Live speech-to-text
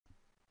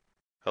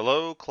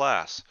Hello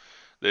class.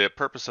 The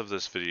purpose of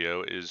this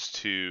video is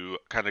to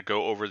kind of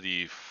go over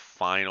the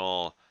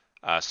final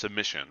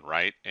submission,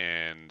 right?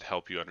 And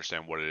help you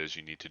understand what it is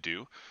you need to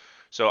do.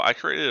 So I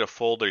created a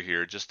folder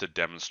here just to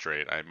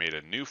demonstrate. I made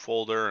a new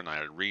folder and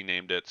I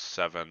renamed it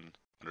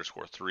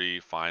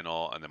 7_3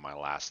 final and then my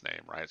last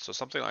name, right? So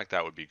something like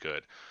that would be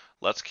good.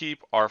 Let's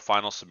keep our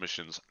final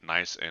submissions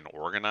nice and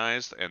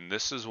organized, and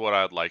this is what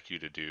I'd like you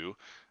to do,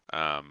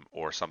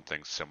 or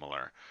something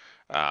similar.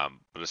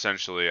 But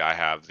essentially, I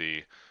have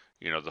the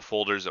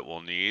folders that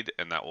we'll need,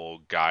 and that will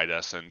guide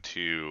us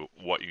into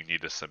what you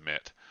need to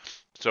submit.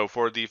 So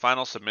for the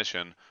final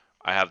submission,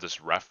 I have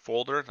this ref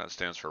folder that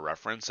stands for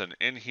reference, and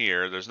in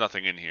here, there's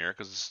nothing in here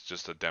because it's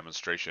just a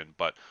demonstration,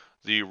 but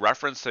the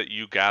reference that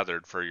you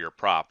gathered for your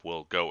prop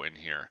will go in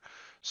here.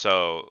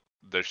 So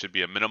there should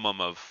be a minimum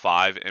of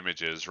 5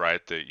 images,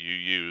 right, that you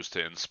use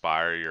to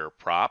inspire your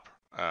prop,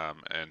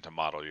 and to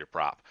model your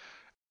prop.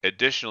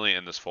 Additionally,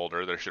 in this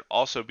folder, there should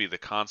also be the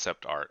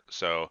concept art.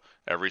 So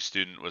every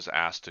student was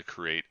asked to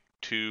create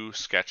 2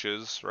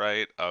 sketches,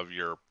 right, of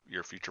your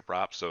future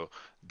prop. So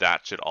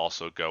that should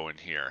also go in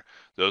here.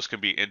 Those can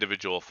be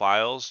individual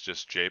files,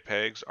 just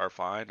JPEGs are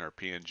fine, or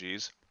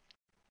PNGs,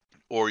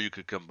 or you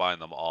could combine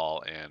them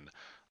all in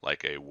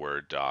like a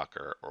Word doc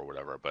or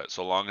whatever. But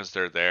so long as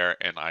they're there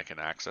and I can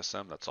access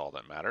them, that's all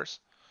that matters.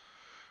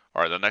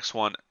 All right, the next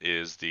one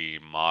is the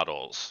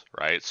models,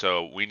 right?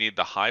 So we need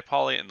the high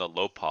poly and the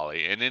low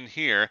poly. And in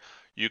here,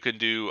 you can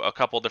do a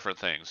couple different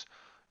things.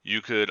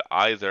 You could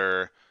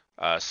either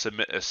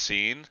submit a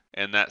scene,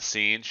 and that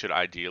scene should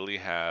ideally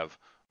have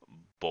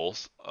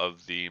both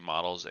of the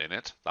models in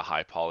it, the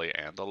high poly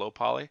and the low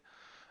poly.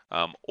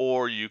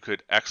 Or you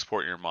could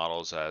export your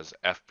models as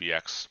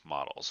FBX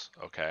models,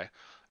 okay?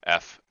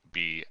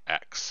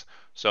 FBX.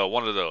 So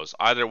one of those.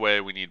 Either way,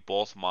 we need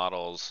both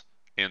models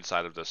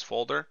inside of this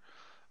folder.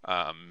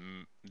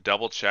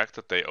 Double check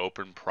that they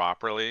open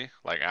properly,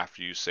 like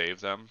after you save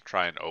them,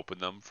 try and open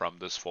them from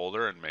this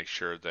folder and make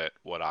sure that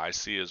what I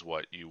see is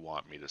what you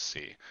want me to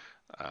see,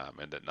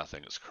 and that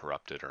nothing is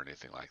corrupted or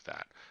anything like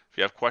that. If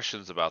you have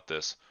questions about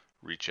this,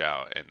 reach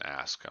out and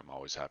ask. I'm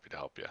always happy to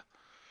help you.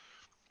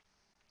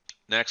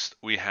 Next,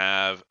 we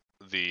have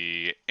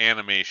the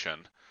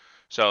animation.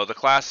 So the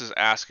class is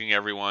asking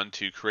everyone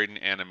to create an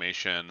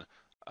animation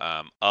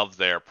of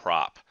their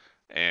prop.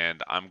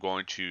 And I'm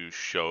going to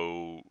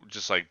show,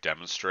 just like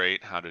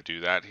demonstrate how to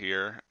do that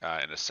here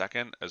in a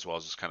second, as well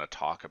as just kind of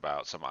talk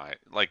about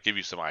give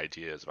you some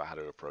ideas about how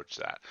to approach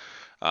that.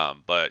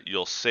 But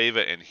you'll save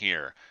it in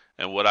here.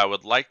 And what I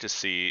would like to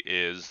see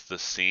is the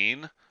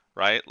scene,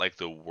 right? Like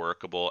the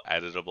workable,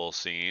 editable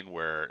scene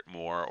where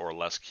more or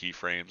less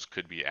keyframes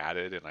could be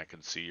added, and I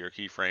can see your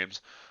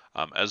keyframes,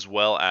 as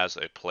well as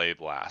a play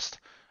blast.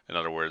 In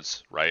other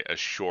words, right, a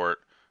short,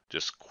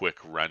 just quick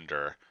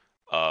render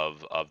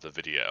of the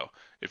video.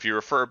 If you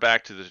refer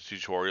back to the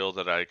tutorial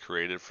that I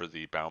created for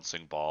the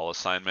bouncing ball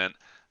assignment,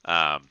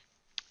 um,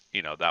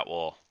 that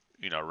will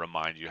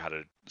remind you how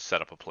to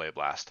set up a play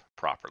blast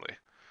properly.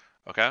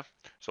 Okay,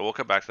 so we'll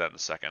come back to that in a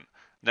second.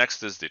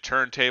 Next is the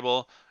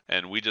turntable,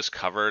 and we just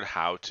covered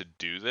how to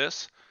do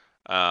this.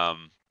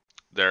 Um,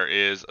 there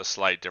is a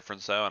slight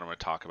difference though, and I'm going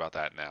to talk about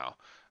that now.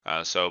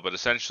 But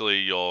essentially,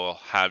 you'll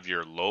have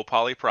your low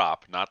poly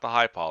prop, not the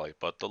high poly,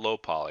 but the low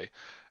poly.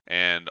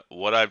 And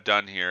what I've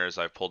done here is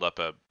I've pulled up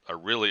a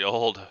really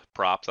old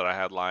prop that I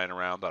had lying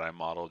around that I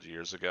modeled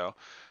years ago.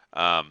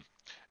 Um,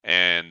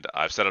 and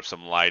I've set up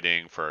some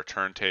lighting for a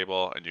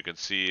turntable, and you can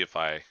see if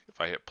I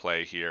hit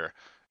play here,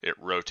 it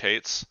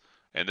rotates,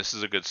 and this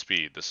is a good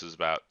speed. This is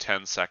about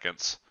 10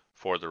 seconds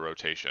for the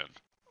rotation.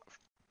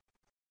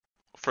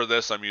 For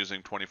this, I'm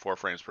using 24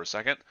 frames per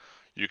second.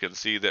 You can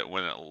see that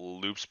when it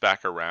loops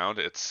back around,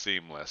 it's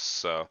seamless.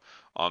 So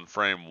on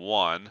frame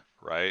 1,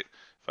 right,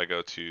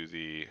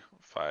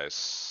 if I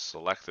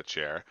select the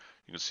chair,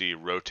 you can see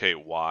rotate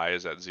Y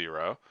is at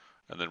 0,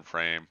 and then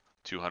frame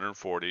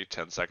 240,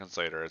 10 seconds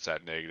later, it's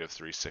at negative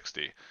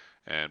 360.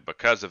 And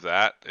because of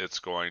that, it's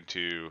going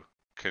to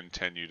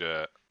continue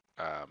to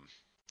um,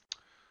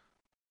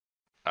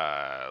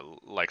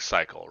 like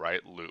cycle,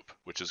 right? Loop,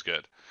 which is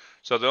good.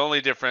 So the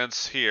only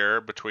difference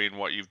here between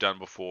what you've done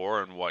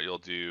before and what you'll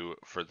do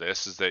for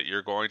this is that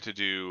you're going to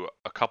do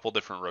a couple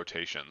different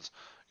rotations.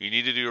 You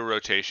need to do a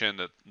rotation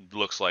that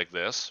looks like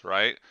this,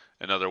 right?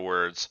 In other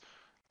words,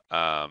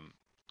 um,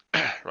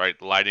 right,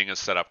 lighting is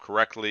set up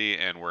correctly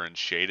and we're in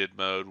shaded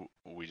mode.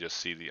 We just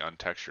see the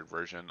untextured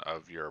version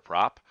of your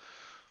prop.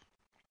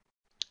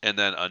 And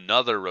then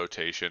another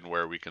rotation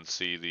where we can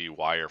see the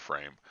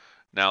wireframe.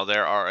 Now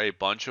there are a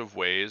bunch of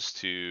ways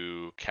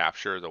to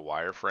capture the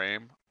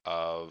wireframe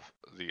of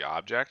the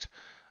object.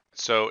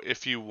 So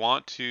if you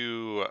want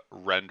to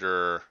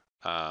render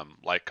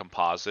like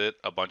composite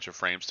a bunch of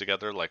frames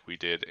together like we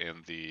did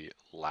in the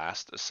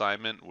last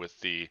assignment with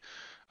the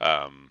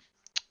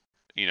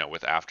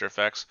with After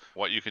Effects,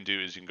 what you can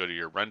do is you can go to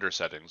your render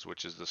settings,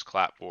 which is this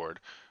clapboard,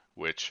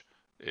 which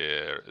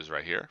is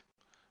right here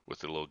with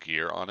the little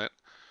gear on it.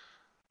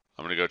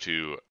 I'm going to go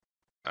to,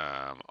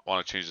 I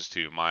want to change this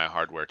to Maya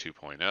Hardware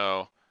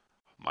 2.0,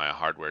 Maya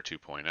Hardware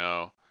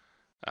 2.0,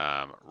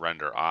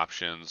 render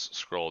options,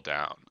 scroll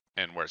down,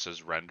 and where it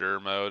says render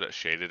mode,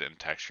 shaded and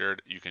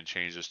textured, you can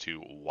change this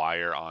to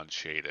wire on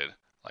shaded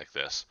like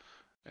this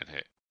and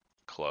hit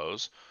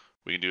close.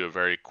 We can do a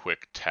very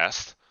quick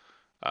test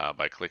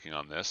by clicking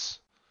on this,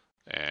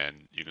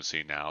 and you can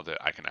see now that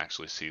I can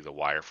actually see the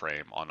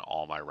wireframe on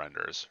all my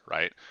renders,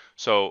 right?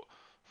 So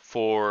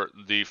for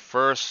the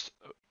first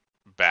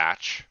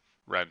batch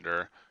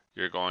render,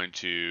 you're going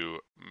to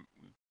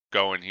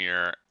go in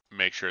here,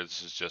 make sure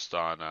this is just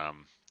on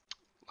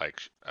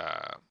like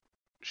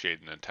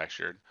shaded and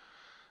textured,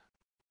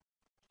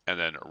 and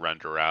then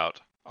render out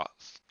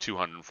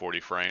 240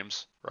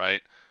 frames,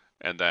 right?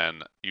 And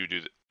then you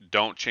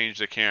don't change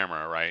the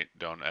camera, right?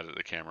 Don't edit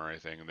the camera or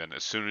anything. And then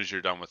as soon as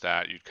you're done with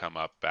that, you'd come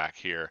up back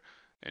here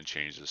and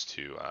change this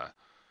to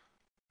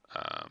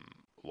um,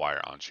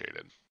 wire on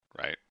shaded,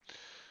 right?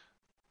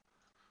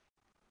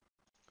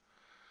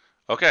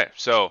 Okay,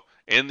 so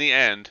in the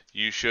end,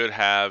 you should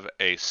have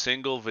a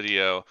single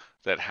video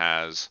that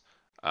has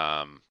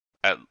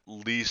at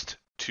least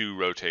 2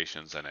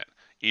 rotations in it.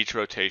 Each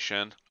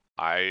rotation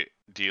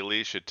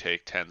ideally should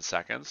take 10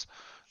 seconds.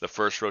 The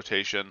first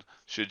rotation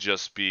should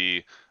just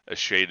be a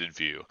shaded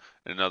view.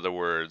 In other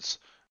words,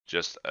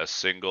 just a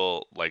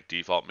single like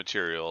default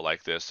material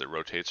like this that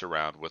rotates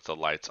around with the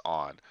lights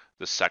on.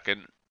 The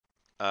second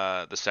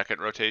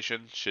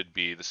rotation should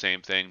be the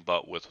same thing,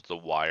 but with the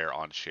wire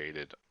on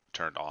shaded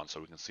turned on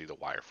so we can see the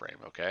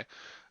wireframe, okay?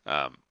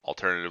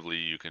 Alternatively,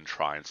 you can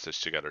try and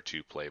stitch together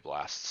 2 play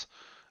blasts,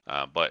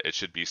 but it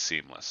should be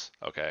seamless,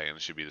 okay? And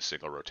it should be the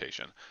single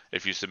rotation.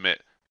 If you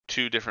submit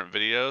 2 different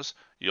videos,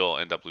 you'll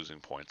end up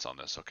losing points on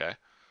this, okay?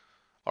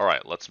 All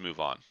right, let's move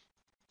on.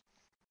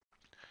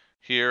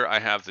 Here I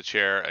have the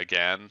chair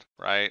again,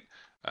 right?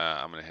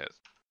 I'm gonna hit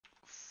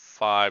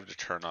 5 to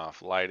turn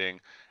off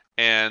lighting.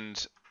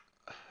 And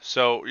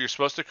so you're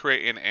supposed to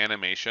create an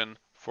animation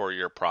for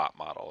your prop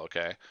model,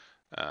 okay?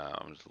 I'm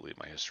going to delete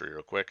my history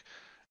real quick.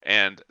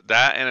 And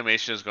that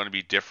animation is going to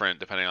be different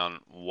depending on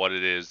what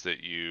it is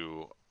that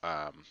you,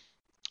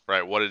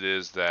 right, what it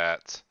is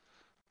that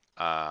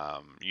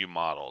you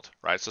modeled,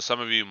 right? So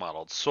some of you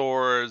modeled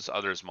swords,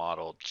 others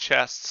modeled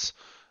chests,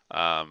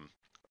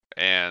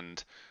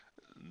 and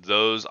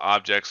those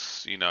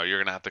objects, you're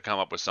going to have to come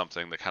up with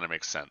something that kind of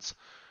makes sense.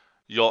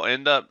 You'll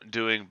end up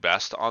doing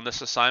best on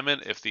this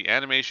assignment if the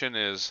animation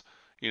is,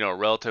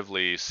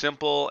 relatively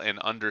simple and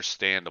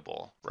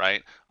understandable,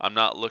 right? I'm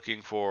not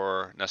looking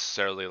for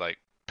necessarily like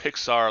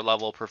Pixar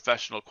level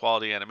professional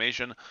quality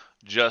animation,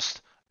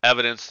 just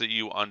evidence that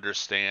you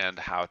understand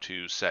how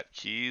to set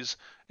keys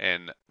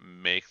and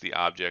make the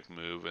object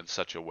move in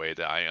such a way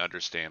that I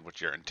understand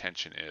what your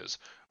intention is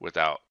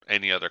without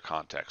any other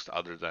context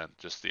other than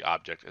just the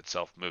object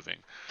itself moving.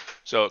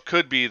 So it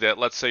could be that,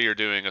 let's say you're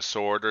doing a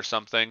sword or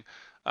something,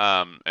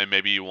 and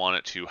maybe you want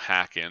it to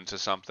hack into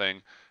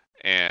something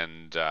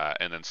and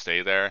then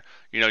stay there.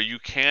 You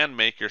can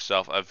make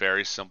yourself a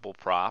very simple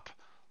prop.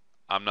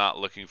 I'm not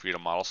looking for you to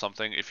model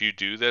something. If you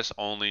do this,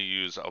 only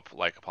use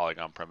like a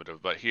polygon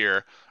primitive. But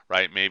here,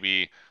 right,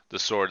 maybe the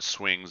sword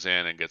swings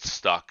in and gets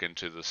stuck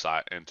into the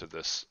side into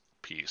this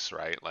piece,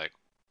 right, like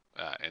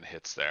and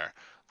hits there.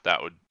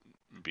 That would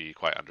be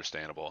quite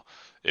understandable.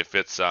 If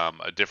it's a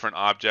different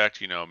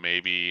object,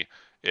 maybe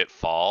it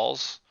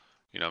falls.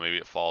 Maybe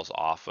it falls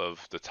off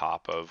of the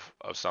top of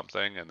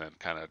something and then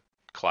kind of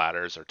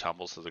clatters or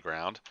tumbles to the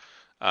ground.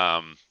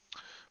 Um,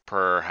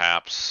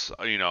 Perhaps,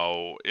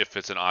 if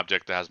it's an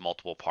object that has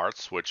multiple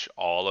parts, which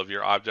all of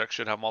your objects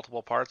should have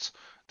multiple parts,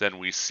 then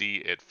we see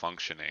it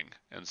functioning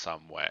in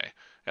some way.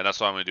 And that's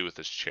what I'm going to do with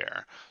this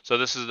chair. So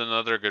this is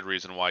another good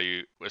reason why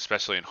you,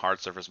 especially in hard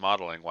surface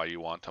modeling, why you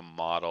want to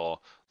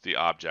model the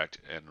object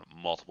in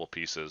multiple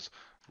pieces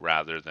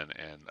rather than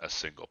in a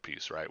single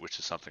piece, right? Which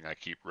is something I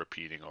keep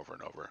repeating over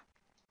and over.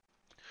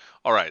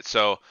 All right,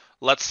 so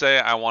let's say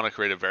I want to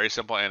create a very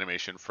simple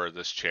animation for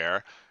this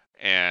chair.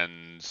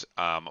 And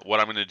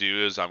what I'm going to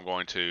do is I'm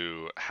going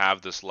to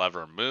have this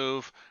lever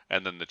move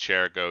and then the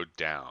chair go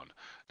down.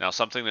 Now,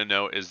 something to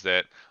note is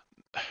that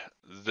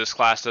this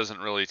class doesn't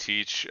really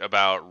teach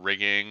about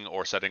rigging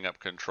or setting up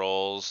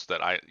controls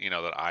that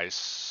I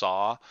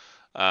saw.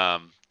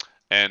 Um,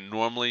 and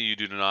normally you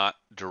do not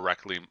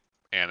directly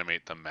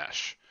animate the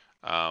mesh,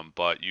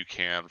 but you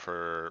can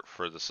for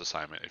this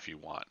assignment if you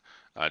want.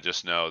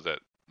 Just know that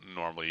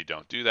normally you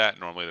don't do that.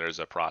 Normally there's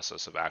a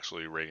process of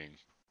actually rigging,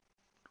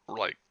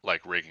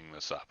 like rigging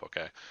this up.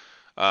 Okay.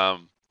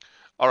 Um,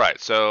 all right.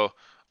 So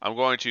I'm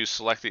going to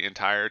select the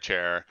entire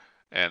chair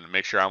and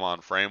make sure I'm on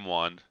frame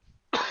 1,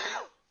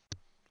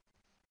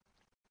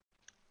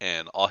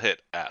 and I'll hit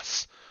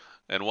S.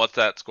 And what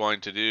that's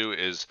going to do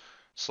is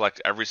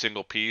select every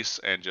single piece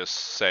and just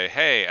say,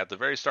 hey, at the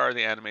very start of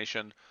the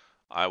animation,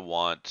 I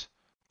want,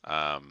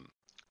 I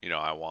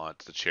want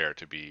the chair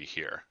to be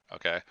here.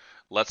 Okay.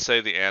 Let's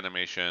say the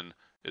animation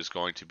is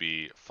going to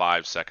be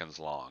 5 seconds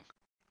long.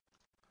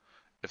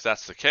 If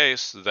that's the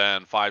case,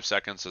 then 5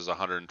 seconds is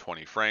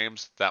 120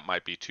 frames. That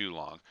might be too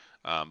long,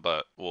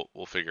 but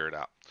we'll figure it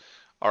out.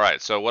 All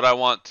right, so what I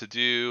want to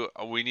do,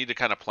 we need to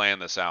kind of plan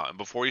this out. And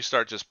before you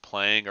start just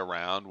playing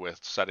around with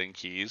setting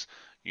keys,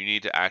 you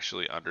need to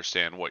actually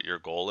understand what your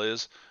goal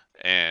is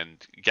and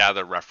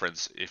gather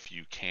reference if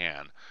you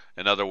can.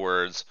 In other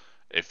words,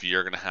 if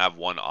you're going to have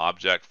one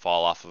object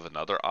fall off of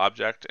another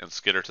object and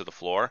skitter to the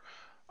floor,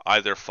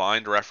 either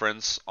find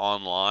reference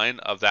online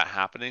of that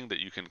happening that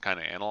you can kind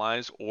of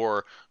analyze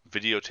or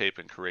videotape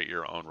and create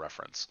your own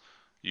reference.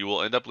 You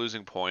will end up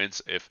losing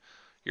points if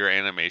your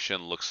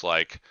animation looks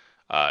like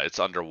it's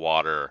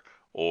underwater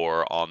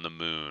or on the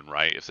moon,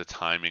 right? If the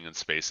timing and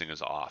spacing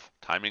is off.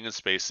 Timing and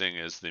spacing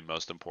is the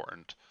most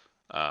important.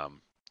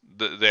 Um,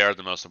 they are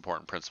the most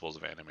important principles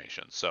of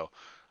animation. So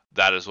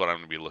that is what I'm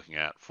going to be looking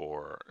at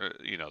for,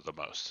 the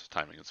most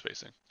timing and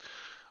spacing.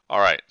 All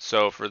right,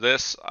 so for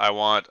this, I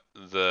want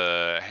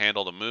the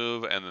handle to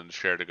move and then the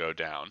chair to go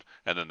down,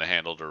 and then the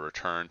handle to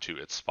return to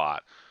its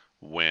spot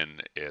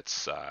when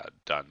it's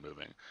done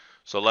moving.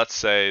 So let's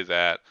say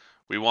that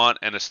we want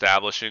an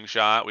establishing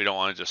shot. We don't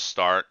want to just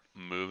start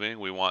moving.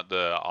 We want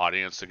the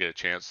audience to get a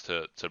chance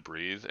to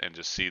breathe and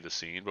just see the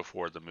scene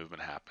before the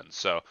movement happens.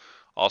 So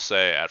I'll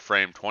say at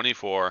frame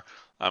 24,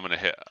 I'm going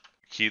to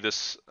key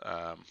this,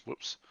 I'm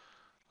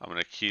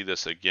going to key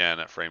this again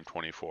at frame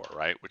 24,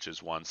 right, which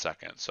is 1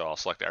 second. So I'll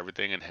select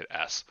everything and hit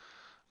S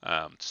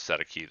to set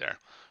a key there.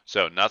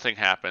 So nothing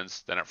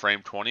happens. Then at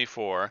frame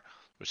 24,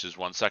 which is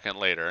 1 second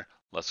later,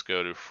 let's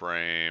go to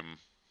frame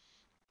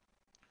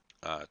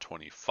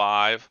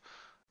 25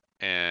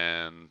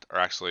 or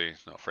actually,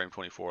 no, frame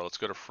 24. Let's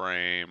go to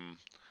frame,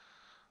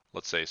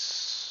 let's say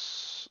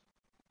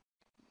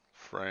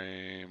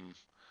frame,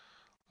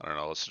 I don't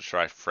know, let's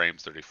try frame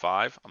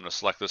 35. I'm going to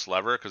select this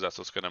lever because that's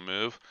what's going to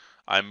move.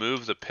 I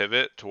move the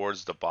pivot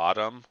towards the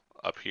bottom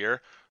up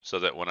here so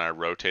that when I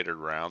rotate it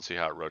around, see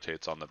how it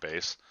rotates on the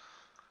base?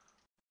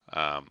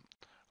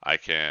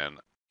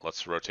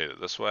 Let's rotate it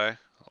this way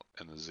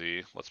in the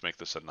Z. Let's make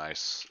this a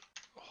nice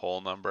whole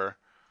number,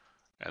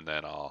 and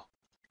then I'll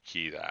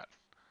key that,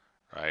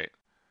 right?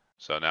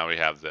 So now we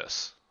have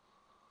this.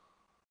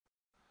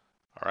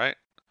 All right,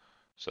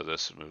 so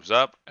this moves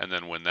up, and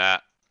then when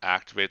that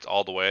activates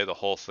all the way, the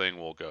whole thing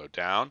will go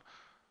down.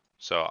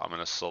 So I'm going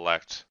to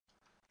select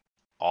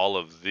all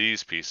of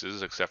these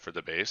pieces except for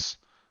the base.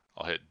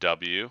 I'll hit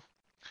W,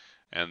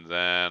 and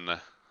then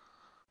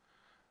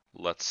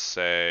let's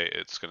say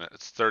it's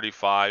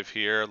 35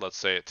 here. Let's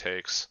say it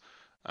takes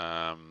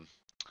a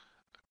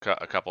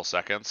couple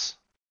seconds.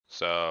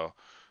 So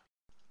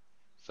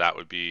that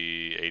would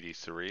be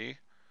 83.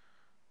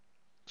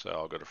 So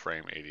I'll go to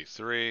frame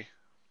 83,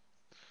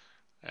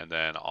 and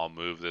then I'll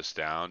move this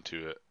down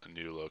to a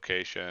new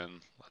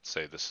location. Let's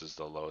say this is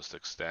the lowest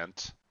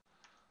extent.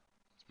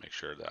 Let's make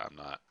sure that I'm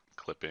not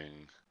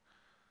clipping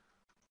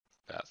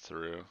that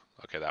through.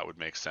 Okay, that would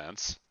make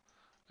sense.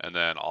 And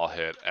then I'll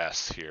hit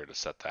S here to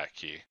set that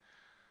key.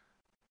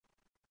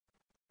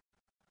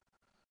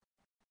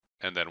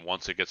 And then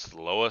once it gets to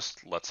the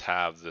lowest, let's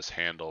have this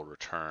handle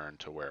return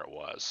to where it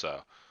was.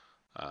 So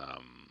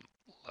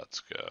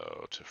let's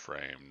go to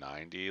frame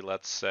 90,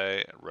 let's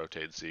say,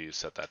 rotate Z,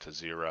 set that to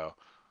 0,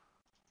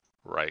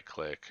 right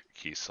click,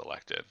 key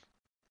selected.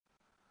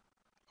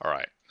 All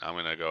right, I'm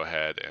going to go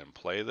ahead and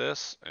play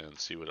this and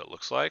see what it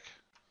looks like.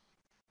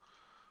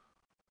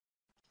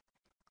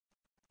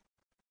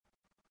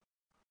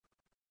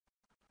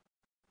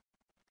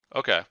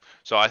 Okay,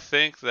 so I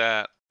think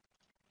that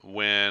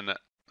when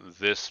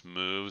this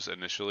moves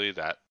initially,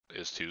 that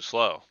is too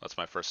slow. That's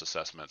my first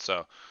assessment.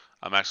 So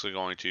I'm actually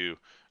going to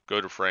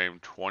go to frame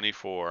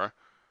 24, or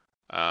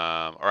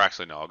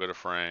actually no, I'll go to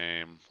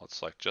frame, let's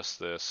select just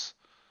this.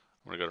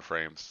 I'm going to go to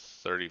frame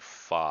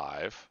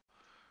 35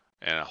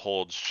 and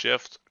hold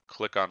shift,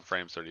 click on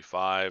frame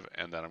 35,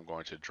 and then I'm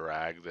going to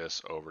drag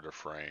this over to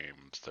frame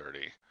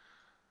 30.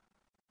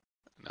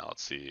 Now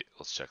let's see,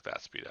 let's check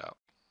that speed out.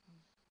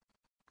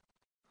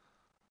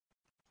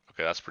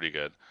 Okay, that's pretty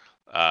good.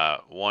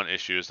 One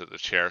issue is that the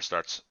chair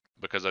starts,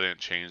 because I didn't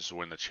change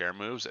when the chair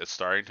moves, it's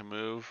starting to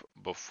move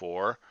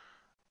before.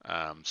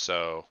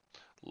 So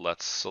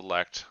let's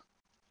select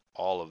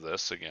all of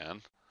this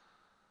again.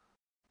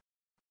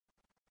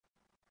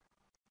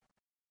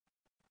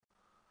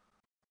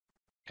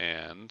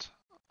 And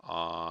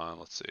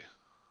let's see.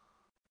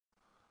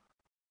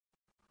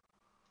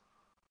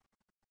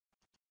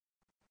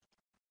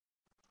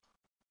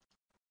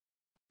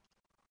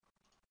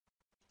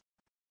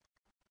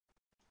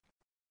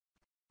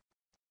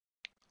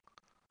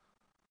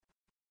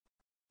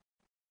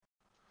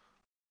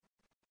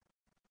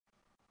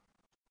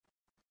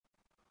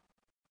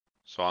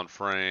 So on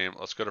frame,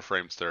 let's go to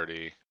frame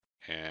 30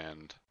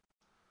 and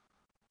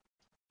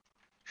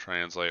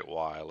translate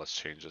Y. Let's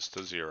change this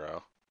to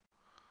 0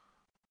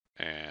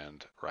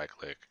 and right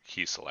click,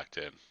 key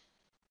selected.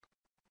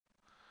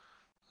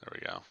 There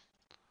we go.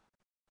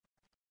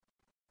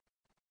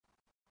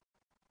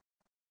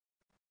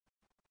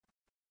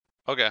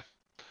 Okay,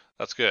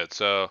 that's good.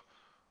 So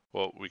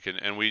well, we can,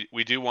 and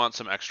we do want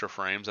some extra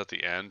frames at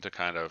the end to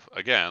kind of,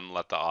 again,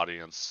 let the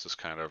audience just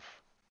kind of,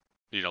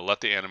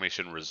 let the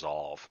animation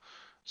resolve.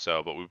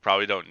 So, but we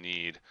probably don't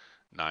need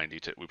 90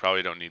 to, we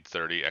probably don't need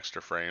 30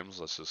 extra frames.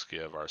 Let's just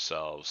give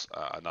ourselves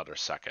another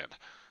second,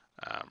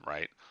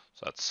 right?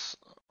 So that's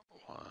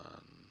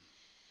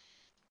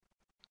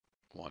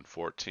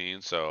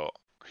 114. So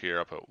here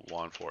up at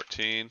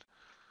 114.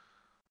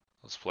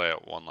 Let's play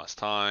it one last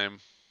time.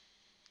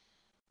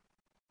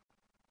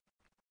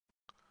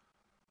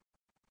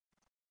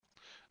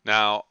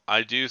 Now,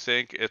 I do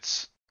think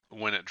it's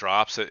when it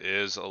drops, it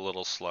is a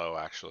little slow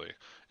actually.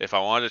 If I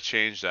wanted to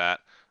change that,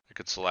 I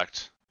could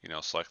select,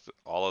 select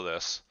all of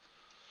this,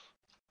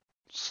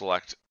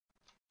 select,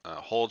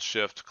 hold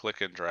shift,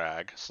 click and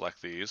drag,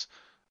 select these,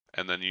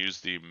 and then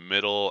use the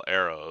middle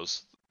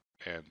arrows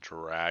and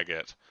drag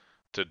it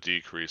to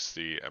decrease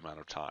the amount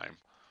of time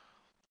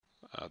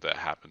that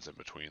happens in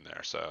between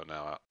there. So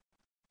now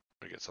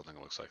we get something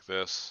that looks like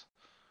this.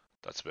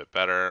 That's a bit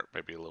better,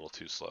 maybe a little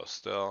too slow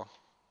still.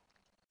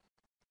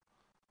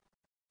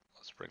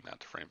 Let's bring that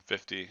to frame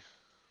 50.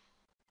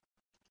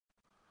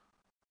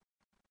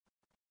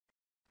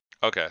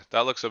 Okay,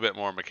 that looks a bit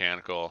more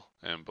mechanical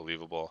and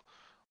believable.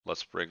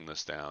 Let's bring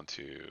this down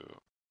to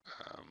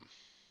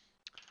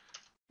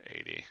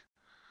 80.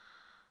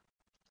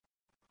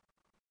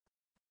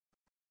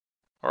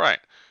 All right.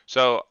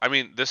 So, I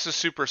mean, this is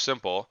super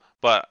simple,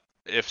 but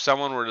if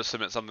someone were to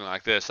submit something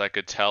like this, I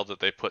could tell that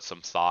they put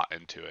some thought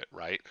into it,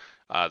 right?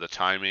 The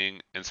timing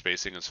and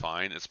spacing is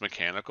fine. It's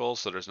mechanical,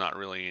 so there's not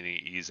really any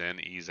ease in,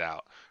 ease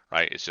out,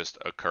 right? It's just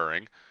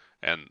occurring,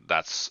 and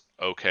that's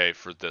okay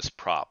for this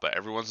prop, but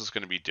everyone's is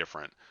going to be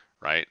different,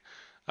 right?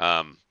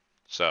 Um,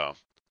 so,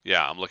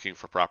 yeah, I'm looking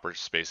for proper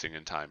spacing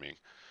and timing.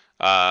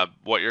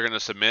 What you're going to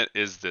submit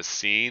is the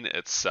scene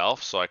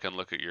itself, so I can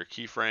look at your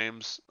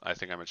keyframes. I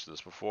think I mentioned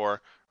this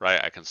before,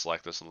 right? I can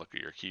select this and look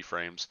at your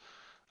keyframes,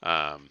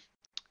 um,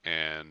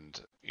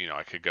 and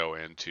I could go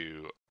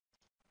into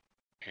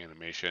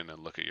animation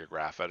and look at your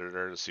graph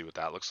editor to see what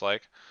that looks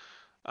like,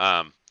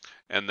 um,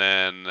 and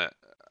then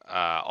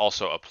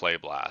also a play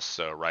blast.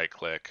 So right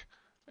click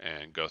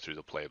and go through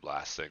the play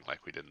blast thing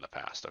like we did in the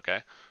past.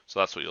 Okay, so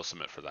that's what you'll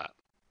submit for that.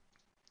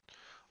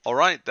 All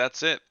right,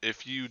 that's it.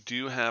 If you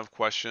do have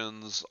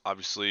questions,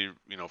 obviously,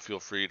 feel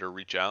free to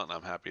reach out and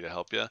I'm happy to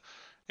help you.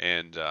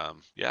 And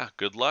yeah,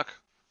 good luck.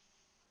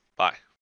 Bye.